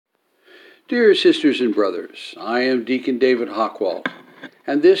Dear sisters and brothers, I am Deacon David Hockwalt,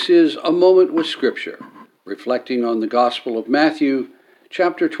 and this is A Moment with Scripture, reflecting on the Gospel of Matthew,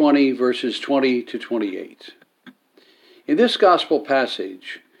 chapter 20, verses 20 to 28. In this Gospel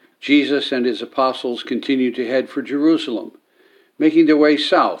passage, Jesus and his apostles continue to head for Jerusalem, making their way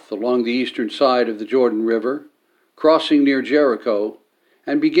south along the eastern side of the Jordan River, crossing near Jericho,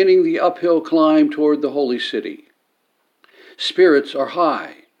 and beginning the uphill climb toward the holy city. Spirits are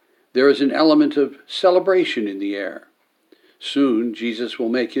high. There is an element of celebration in the air. Soon, Jesus will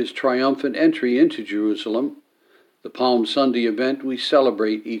make his triumphant entry into Jerusalem, the Palm Sunday event we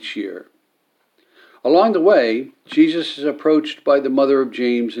celebrate each year. Along the way, Jesus is approached by the mother of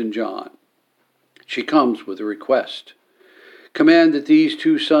James and John. She comes with a request. Command that these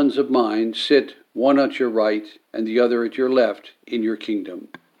two sons of mine sit, one at your right and the other at your left, in your kingdom.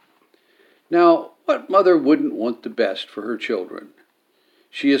 Now, what mother wouldn't want the best for her children?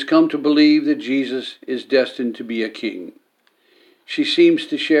 She has come to believe that Jesus is destined to be a king. She seems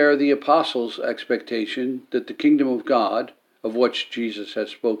to share the apostles' expectation that the kingdom of God, of which Jesus has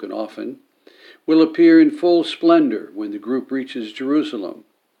spoken often, will appear in full splendor when the group reaches Jerusalem.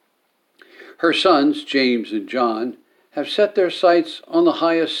 Her sons, James and John, have set their sights on the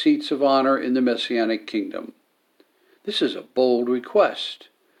highest seats of honor in the Messianic kingdom. This is a bold request.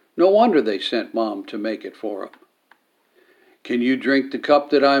 No wonder they sent Mom to make it for them. Can you drink the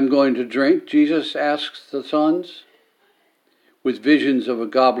cup that I'm going to drink? Jesus asks the sons. With visions of a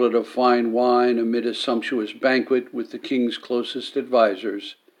goblet of fine wine amid a sumptuous banquet with the king's closest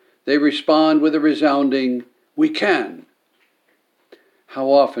advisors, they respond with a resounding, "We can." How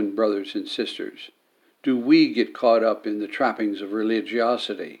often, brothers and sisters, do we get caught up in the trappings of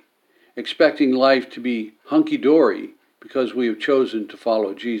religiosity, expecting life to be hunky-dory because we have chosen to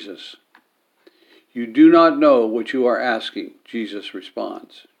follow Jesus? You do not know what you are asking, Jesus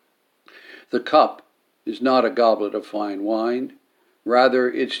responds. The cup is not a goblet of fine wine. Rather,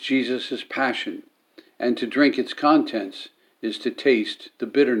 it's Jesus' passion, and to drink its contents is to taste the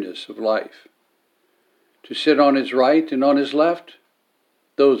bitterness of life. To sit on his right and on his left,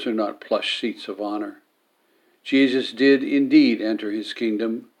 those are not plush seats of honor. Jesus did indeed enter his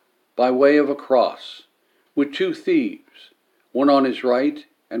kingdom by way of a cross, with two thieves, one on his right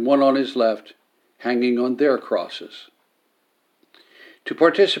and one on his left, hanging on their crosses. To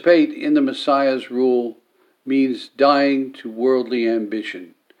participate in the Messiah's rule means dying to worldly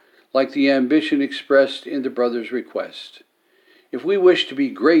ambition, like the ambition expressed in the brother's request. If we wish to be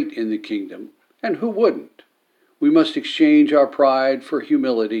great in the kingdom, and who wouldn't, we must exchange our pride for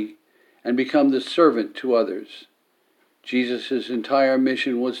humility and become the servant to others. Jesus' entire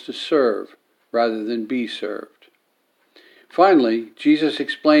mission was to serve rather than be served. Finally, Jesus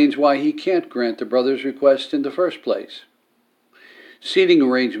explains why he can't grant the brother's request in the first place. Seating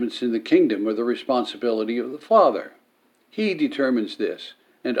arrangements in the kingdom are the responsibility of the Father. He determines this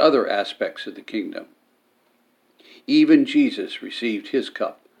and other aspects of the kingdom. Even Jesus received his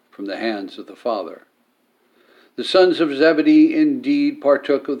cup from the hands of the Father. The sons of Zebedee indeed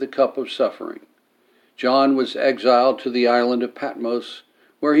partook of the cup of suffering. John was exiled to the island of Patmos,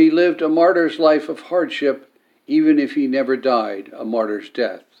 where he lived a martyr's life of hardship, even if he never died a martyr's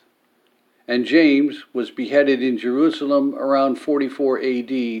death. And James was beheaded in Jerusalem around 44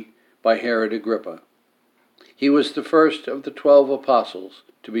 AD by Herod Agrippa. He was the first of the 12 apostles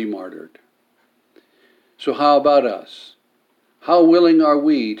to be martyred. So how about us? How willing are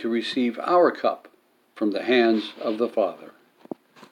we to receive our cup from the hands of the Father?